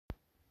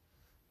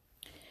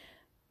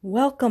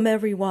Welcome,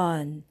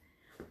 everyone,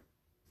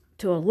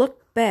 to a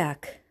look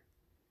back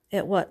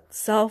at what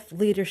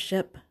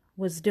self-leadership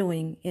was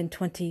doing in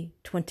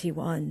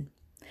 2021.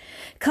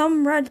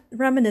 Come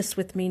reminisce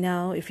with me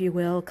now, if you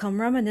will.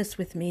 Come reminisce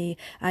with me.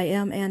 I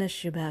am Anna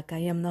Schubeck. I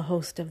am the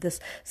host of this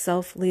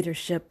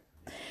self-leadership.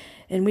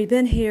 And we've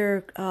been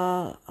here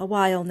a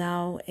while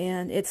now,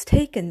 and it's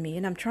taken me,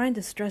 and I'm trying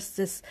to stress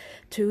this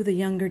to the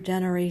younger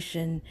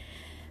generation,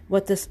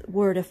 what this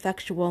word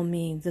effectual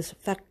means, this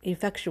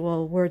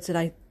effectual words that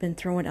I've been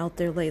throwing out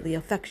there lately,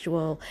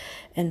 effectual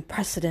and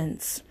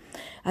precedence.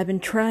 I've been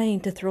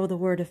trying to throw the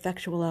word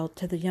effectual out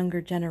to the younger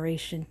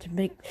generation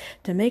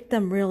to make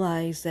them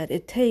realize that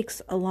it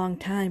takes a long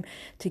time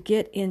to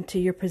get into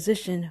your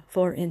position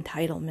for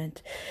entitlement.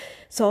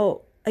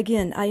 So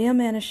again, I am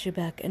Anna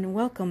Schubeck, and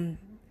welcome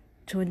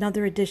to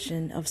another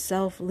edition of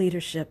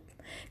Self-Leadership.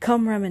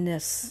 Come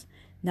reminisce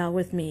now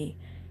with me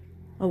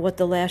of what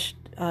the last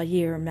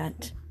year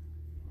meant.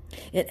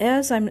 And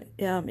as I'm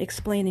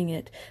explaining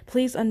it,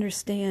 please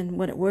understand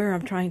where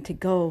I'm trying to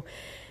go.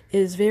 It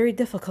is very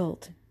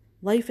difficult.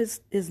 Life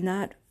is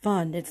not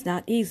fun. It's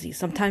not easy.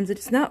 Sometimes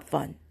it's not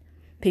fun.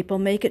 People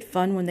make it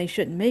fun when they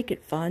shouldn't make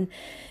it fun.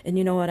 And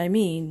you know what I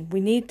mean.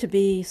 We need to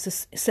be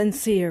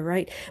sincere,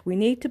 right? We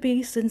need to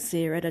be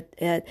sincere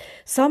at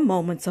some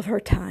moments of our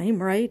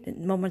time, right?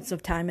 Moments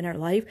of time in our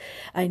life.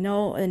 I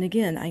know, and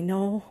again, I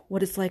know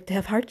what it's like to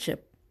have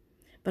hardship.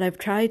 But I've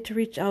tried to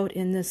reach out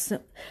in this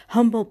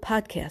humble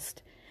podcast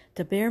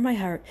to bear my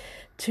heart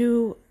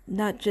to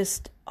not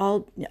just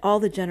all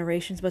the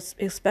generations, but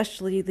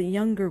especially the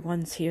younger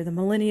ones here, the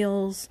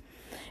millennials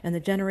and the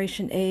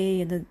Generation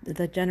A and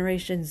the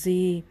Generation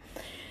Z.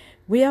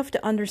 We have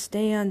to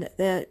understand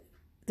that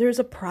there's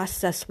a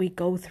process we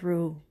go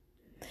through.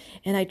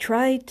 And I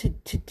tried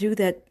to do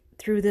that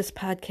through this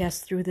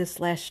podcast, through this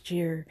last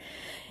year,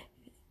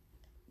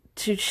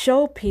 to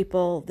show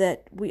people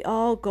that we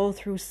all go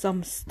through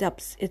some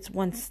steps. It's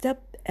one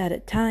step at a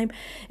time.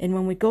 And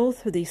when we go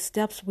through these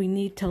steps, we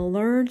need to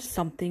learn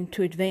something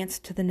to advance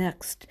to the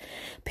next.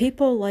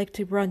 People like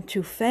to run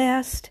too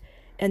fast,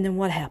 and then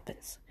what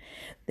happens?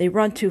 They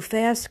run too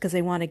fast because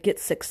they want to get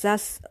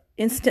success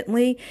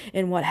instantly,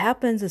 and what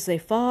happens is they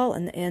fall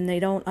and they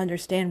don't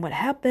understand what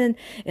happened,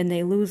 and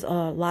they lose a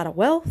lot of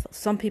wealth.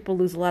 Some people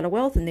lose a lot of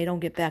wealth and they don't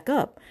get back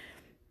up.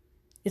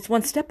 It's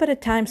one step at a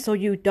time so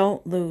you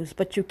don't lose,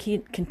 but you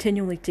keep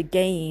continually to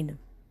gain.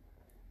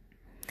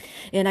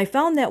 And I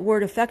found that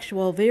word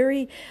effectual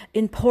very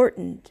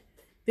important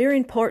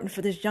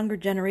for this younger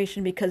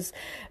generation, because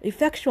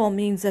effectual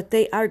means that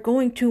they are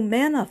going to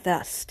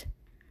manifest,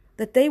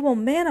 that they will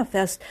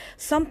manifest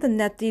something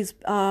that these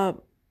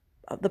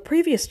the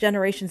previous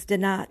generations did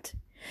not.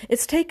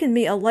 It's taken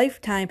me a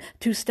lifetime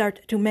to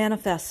start to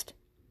manifest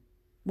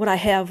what I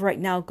have right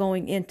now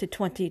going into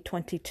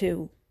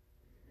 2022.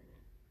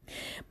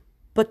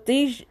 But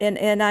these,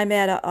 and I'm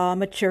at a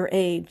mature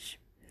age.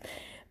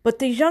 But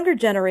these younger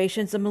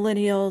generations, the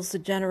millennials, the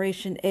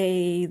Generation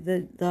A,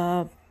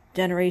 the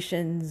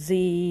Generation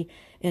Z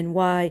and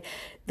Y,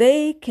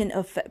 they can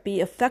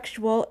be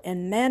effectual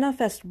and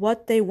manifest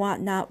what they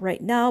want not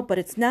right now. But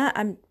it's not.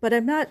 I'm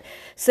not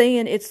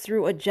saying it's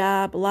through a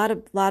job. A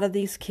lot of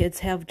these kids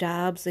have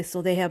jobs,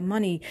 so they have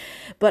money.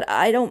 But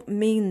I don't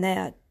mean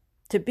that.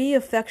 To be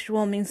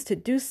effectual means to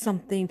do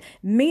something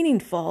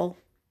meaningful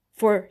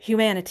for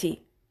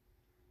humanity.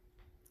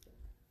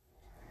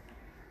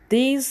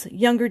 These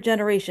younger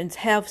generations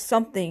have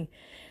something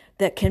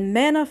that can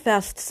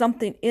manifest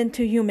something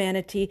into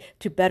humanity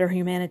to better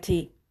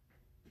humanity.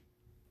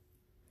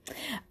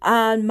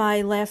 On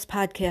my last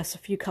podcast,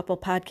 a couple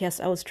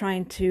podcasts, I was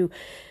trying to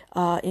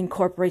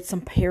incorporate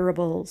some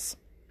parables.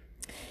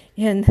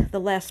 In the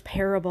last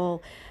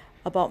parable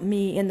about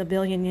me and the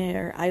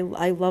billionaire, I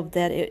loved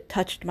that. It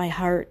touched my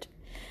heart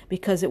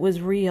because it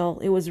was real.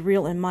 It was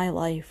real in my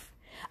life.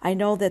 I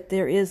know that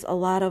there is a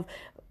lot of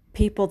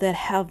people that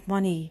have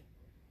money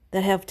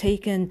that have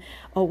taken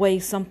away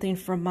something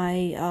from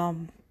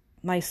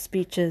my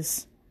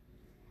speeches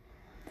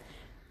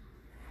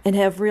and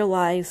have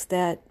realized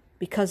that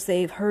because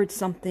they've heard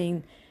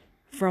something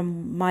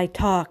from my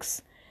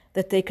talks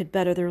that they could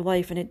better their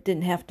life, and it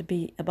didn't have to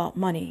be about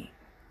money.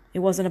 It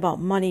wasn't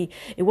about money.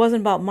 It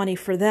wasn't about money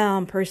for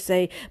them per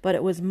se, but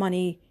it was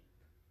money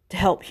to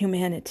help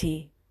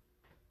humanity.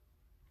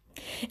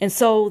 And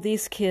so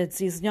these kids,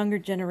 these younger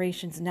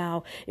generations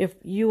now, if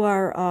you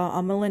are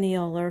a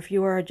millennial, or if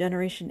you are a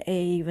Generation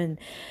A even,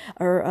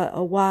 or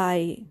a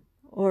Y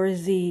or a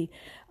Z,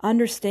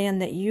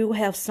 understand that you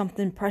have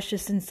something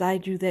precious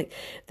inside you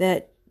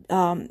that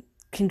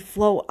can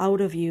flow out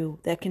of you,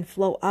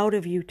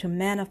 to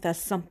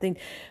manifest something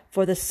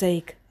for the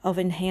sake of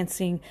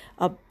enhancing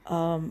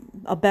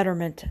a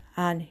betterment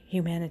on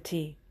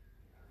humanity.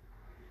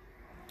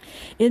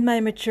 In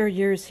my mature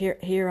years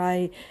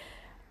here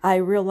I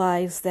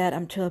realize that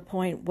I'm to a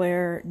point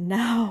where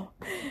now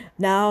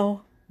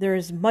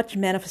there's much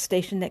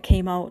manifestation that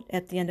came out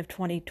at the end of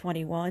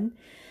 2021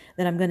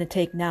 that I'm going to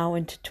take now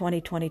into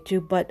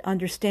 2022. But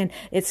understand,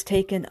 it's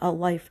taken a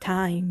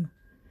lifetime.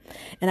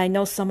 And I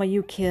know some of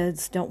you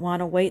kids don't want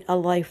to wait a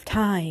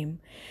lifetime.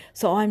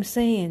 So I'm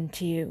saying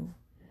to you,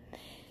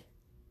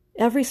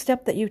 every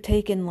step that you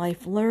take in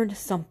life, learn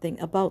something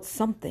about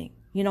something.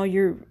 You know,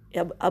 you're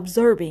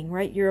observing,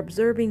 right? You're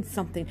observing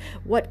something.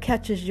 What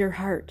catches your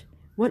heart?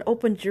 What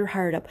opens your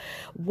heart up?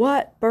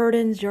 What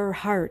burdens your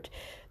heart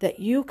that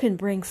you can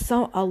bring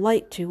a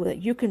light to,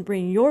 that you can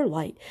bring your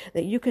light,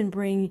 that you can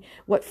bring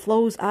what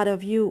flows out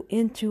of you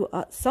into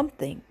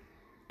something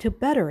to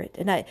better it.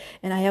 And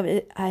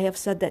I have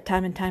said that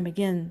time and time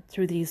again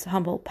through these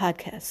humble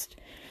podcasts.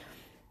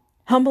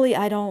 Humbly,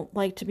 I don't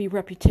like to be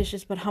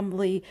repetitious, but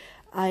humbly,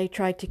 I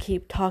try to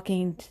keep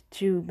talking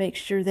to make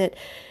sure that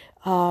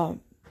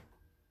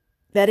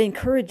that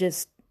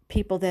encourages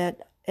people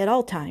that at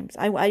all times.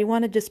 I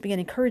want to just be an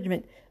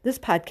encouragement. This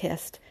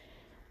podcast,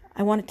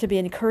 I want it to be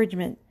an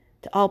encouragement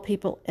to all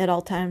people at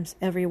all times,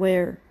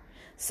 everywhere.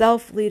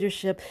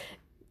 Self-leadership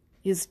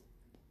is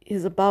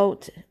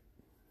about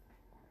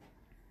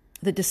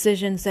the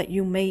decisions that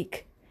you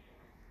make.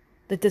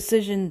 The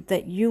decision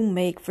that you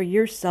make for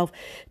yourself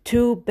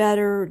to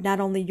better not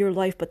only your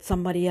life, but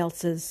somebody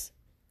else's.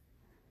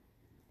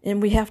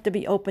 And we have to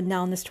be open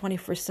now in this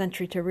 21st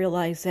century to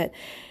realize that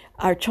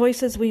our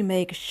choices we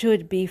make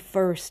should be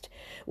first.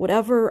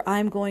 Whatever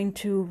I'm going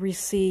to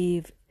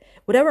receive,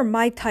 whatever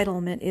my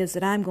entitlement is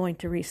that I'm going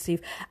to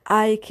receive,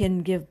 I can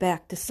give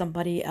back to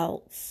somebody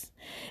else.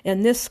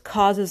 And this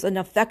causes an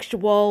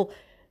effectual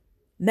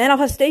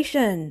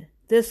manifestation.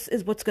 This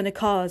is what's going to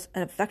cause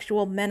an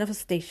effectual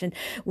manifestation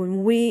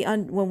when we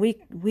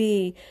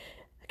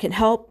can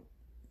help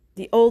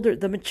the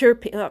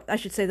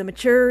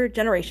mature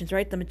generations,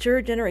 right? The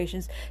mature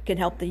generations can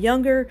help the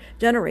younger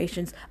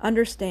generations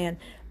understand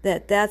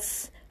that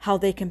that's how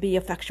they can be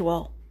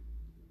effectual.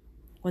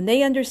 When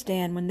they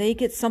understand, when they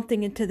get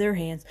something into their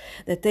hands,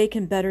 that they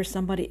can better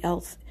somebody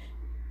else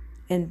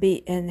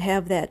and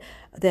have that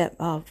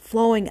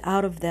flowing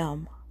out of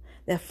them.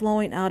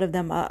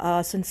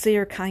 A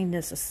sincere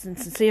kindness, a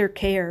sincere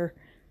care.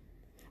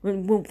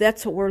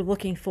 That's what we're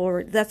looking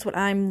forward. That's what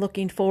I'm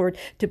looking forward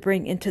to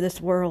bring into this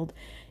world,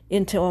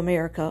 into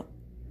America,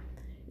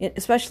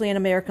 especially in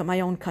America, my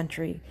own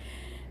country,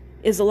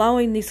 is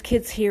allowing these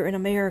kids here in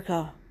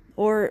America,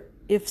 or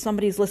if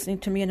somebody's listening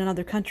to me in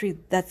another country,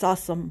 that's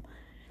awesome.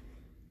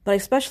 But I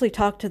especially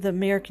talk to the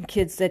American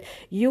kids that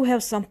you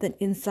have something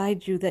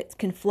inside you that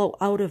can flow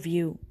out of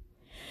you.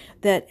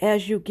 That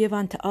as you give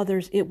unto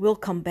others, it will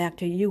come back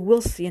to you. You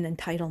will see an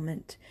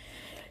entitlement.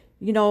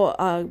 You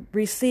know,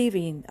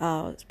 receiving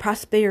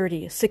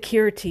prosperity,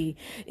 security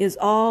is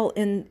all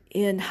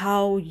in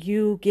how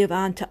you give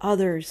unto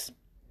others.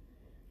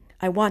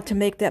 I want to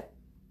make that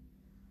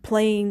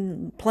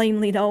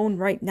plainly known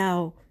right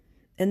now.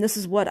 And this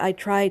is what I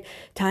tried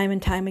time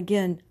and time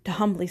again to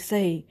humbly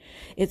say.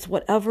 It's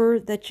whatever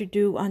that you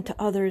do unto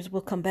others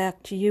will come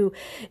back to you.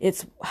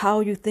 It's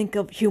how you think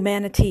of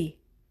humanity.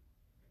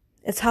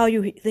 It's how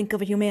you think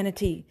of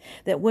humanity.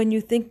 That when you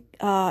think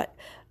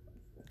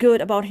good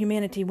about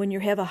humanity, when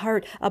you have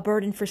a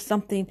burden for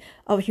something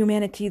of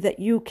humanity that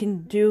you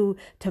can do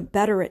to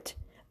better it,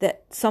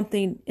 that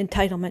something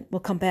entitlement will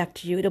come back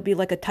to you. It'll be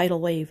like a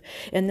tidal wave.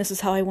 And this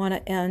is how I want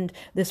to end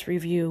this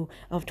review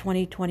of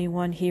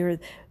 2021 here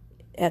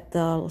at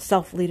the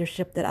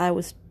self-leadership that I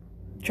was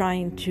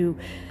trying to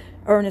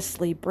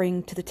earnestly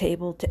bring to the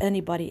table to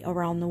anybody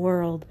around the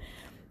world.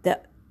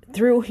 That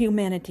through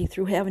humanity,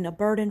 through having a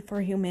burden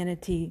for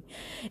humanity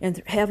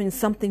and having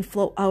something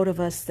flow out of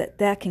us,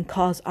 that can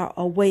cause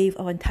a wave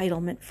of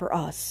entitlement for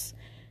us.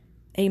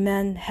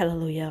 Amen.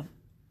 Hallelujah.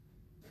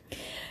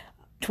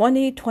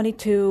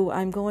 2022,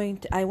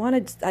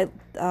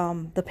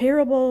 the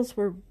parables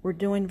we're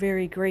doing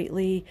very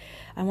greatly.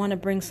 I want to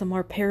bring some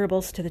more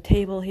parables to the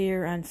table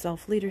here on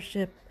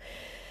self-leadership.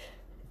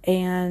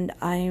 And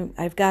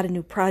I've got a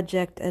new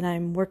project and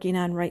I'm working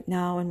on right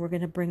now, and we're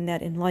going to bring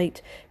that in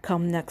light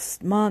come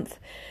next month.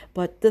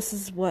 But this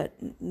is what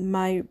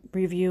my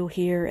review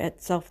here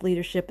at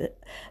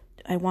Self-Leadership,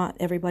 I want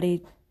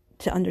everybody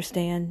to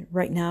understand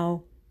right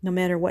now, no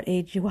matter what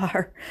age you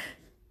are,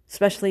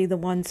 especially the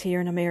ones here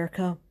in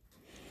America,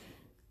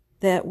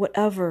 that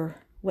whatever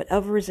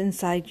is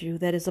inside you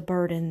that is a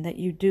burden that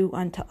you do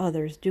unto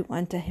others, do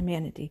unto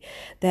humanity,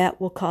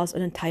 that will cause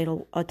a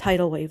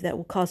tidal wave, that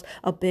will cause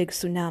a big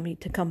tsunami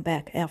to come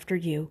back after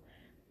you.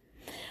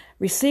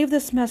 Receive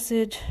this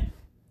message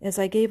as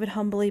I gave it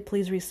humbly.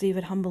 Please receive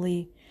it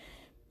humbly.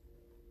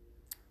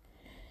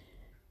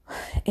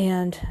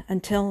 And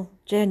until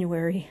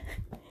January,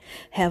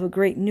 have a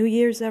great New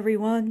Year's,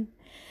 everyone.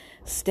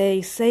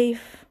 Stay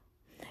safe.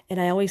 And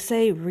I always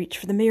say, reach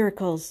for the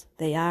miracles.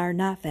 They are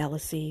not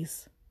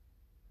fallacies.